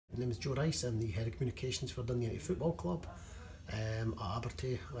My name is Joe Rice. I'm the Head of Communications for Dundee Utd Football Club. At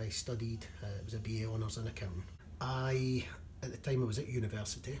Abertay, I studied, it was a BA Honours in accounting. At the time I was at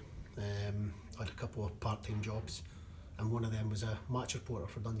university, I had a couple of part-time jobs, and one of them was a match reporter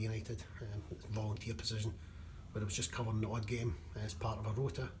for Dundee United, a volunteer position, where I was just covering the odd game as part of a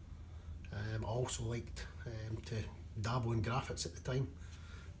rota. I also liked to dabble in graphics at the time,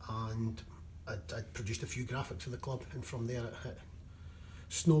 and I'd produced a few graphics for the club, and from there it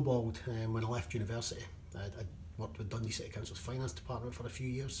snowballed when I left university. I'd worked with Dundee City Council's finance department for a few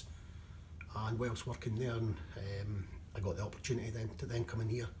years, and whilst working there, I got the opportunity to come in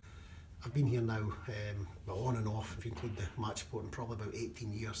here. I've been here now, well, on and off, if you include the match reporting, probably about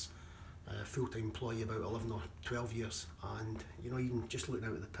 18 years. Full-time employee about 11 or 12 years, and you know, even just looking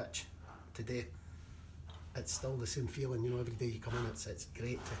out at the pitch today, it's still the same feeling. You know, every day you come in, it's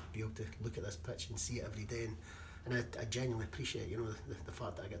great to be able to look at this pitch and see it every day, and I genuinely appreciate, you know, the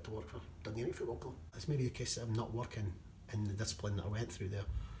fact that I get to work for Dundee Utd Football Club. It's maybe the case that I'm not working in the discipline that I went through there,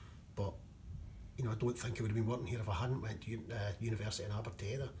 but you know, I don't think I would have been working here if I hadn't went to university in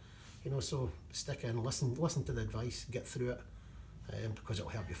Abertay either. You know, so stick in, listen to the advice, get through it, because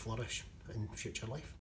it'll help you flourish in future life.